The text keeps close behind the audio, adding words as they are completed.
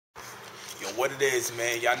What it is,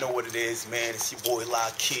 man, y'all know what it is, man. It's your boy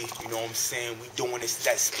LAKI, you know what I'm saying? We doing this,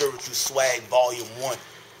 that spiritual swag volume 1.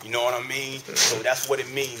 You know what I mean? So that's what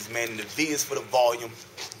it means, man. And the V is for the volume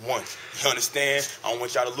 1. You understand? I don't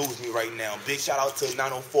want y'all to lose me right now. Big shout out to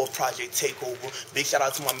 904 Project Takeover. Big shout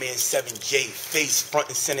out to my man S.W.A.G.G. Face, front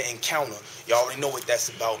and center encounter. Y'all already know what that's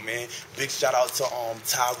about, man. Big shout out to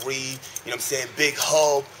Tyree, you know what I'm saying? Big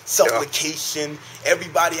Hub, Supplication.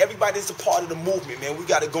 Everybody's a part of the movement, man. We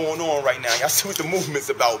got it going on right now. Y'all see what the movement's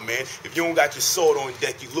about, man. If you don't got your sword on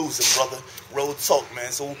deck, you losing, brother. Real talk,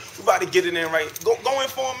 man. So we about to get it in right. Go in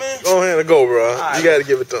for him, man. Go ahead and go, bro. Right. You got to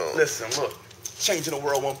give it to him. Listen, look. Changing the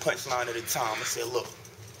world one punchline at a time. I said, look.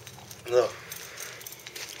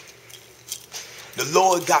 The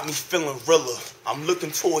Lord got me feeling realer. I'm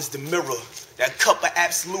looking towards the mirror. That cup of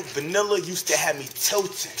absolute vanilla used to have me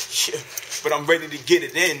tilting. Yeah, but I'm ready to get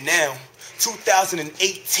it in now.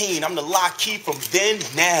 2018, I'm the LAKI from then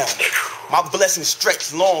now. My blessings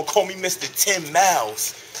stretch long, call me Mr. 10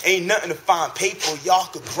 Miles. Ain't nothing to find paper, y'all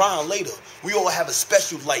could grind later. We all have a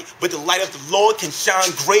special light, but the light of the Lord can shine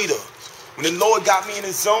greater. When the Lord got me in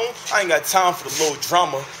his zone, I ain't got time for the little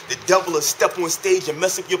drama. The devil will step on stage and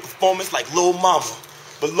mess up your performance like Lil Mama.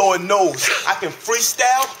 But Lord knows, I can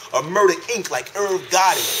freestyle or murder ink like Irv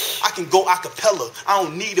Gotti. I can go a cappella, I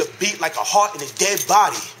don't need a beat like a heart in a dead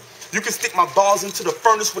body. You can stick my balls into the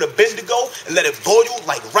furnace with a bendigo and let it boil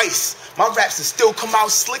like rice. My raps will still come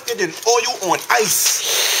out slicker than oil on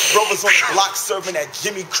ice. Brothers on the block serving that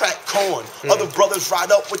Jimmy crack corn. Other brothers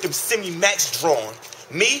ride up with them semi-max drawn.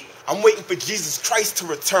 Me, I'm waiting for Jesus Christ to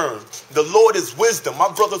return. The Lord is wisdom. My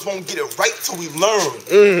brothers won't get it right till we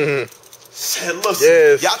learn. Said,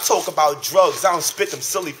 listen, y'all talk about drugs. I don't spit them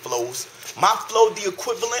silly flows. My flow the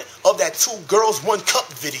equivalent of that 2 girls 1 cup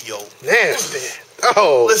video. Nasty.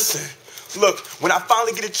 Oh. Listen, look, when I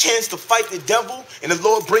finally get a chance to fight the devil and the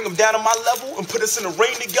Lord bring him down to my level and put us in the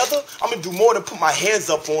ring together, I'm going to do more than put my hands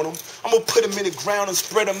up on him. I'm going to put him in the ground and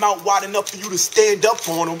spread him out wide enough for you to stand up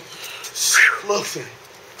on him. Listen.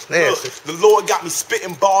 Look, the Lord got me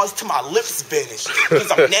spitting bars till my lips vanish.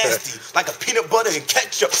 Because I'm nasty, like a peanut butter and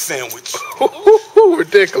ketchup sandwich.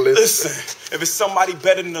 Ridiculous. Listen, if it's somebody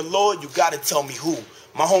better than the Lord, you got to tell me who.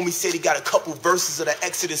 My homie said he got a couple verses of the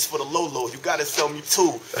Exodus for the Lolo. You got to tell me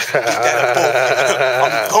too. Get that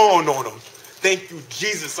I'm gone on him. Thank you,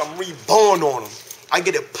 Jesus. I'm reborn on him. I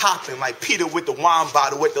get it popping like Peter with the wine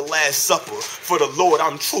bottle at the Last Supper. For the Lord,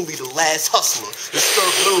 I'm truly the last hustler. To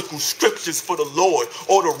serve lyrical scriptures for the Lord.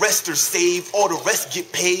 All the rest are saved, all the rest get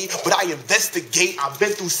paid. But I investigate, I've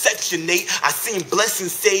been through Section 8. I seen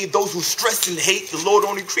blessings save those who stress and hate. The Lord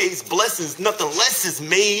only creates blessings, nothing less is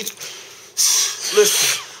made.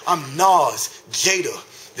 Listen, I'm Nas,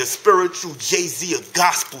 Jada, the spiritual Jay-Z of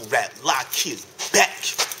gospel rap. LAKI is back.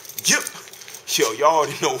 Yep. Yo, y'all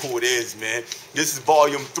already know who it is, man. This is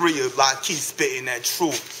volume 3 of LAKI spitting that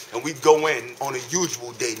truth. And we go in on a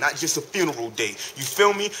usual day, not just a funeral day. You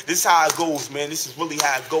feel me? This is how it goes, man. This is really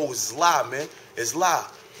how it goes. It's live, man. It's live.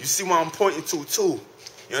 You see what I'm pointing to, too.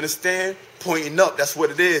 You understand? Pointing up, that's what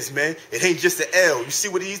it is, man. It ain't just an L. You see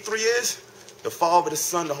what these 3 is? The Father, the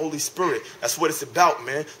Son, the Holy Spirit. That's what it's about,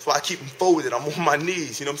 man. That's why I keep them folded. I'm on my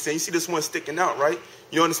knees. You know what I'm saying? You see this one sticking out, right?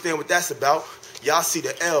 You understand what that's about? Y'all see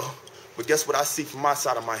the L. But guess what I see from my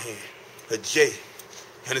side of my hand? A J.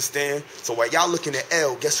 You understand? So while y'all looking at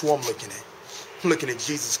L, guess who I'm looking at? I'm looking at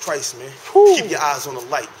Jesus Christ, man. Keep your eyes on the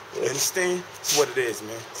light. You understand? That's what it is,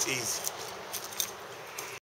 man. It's easy.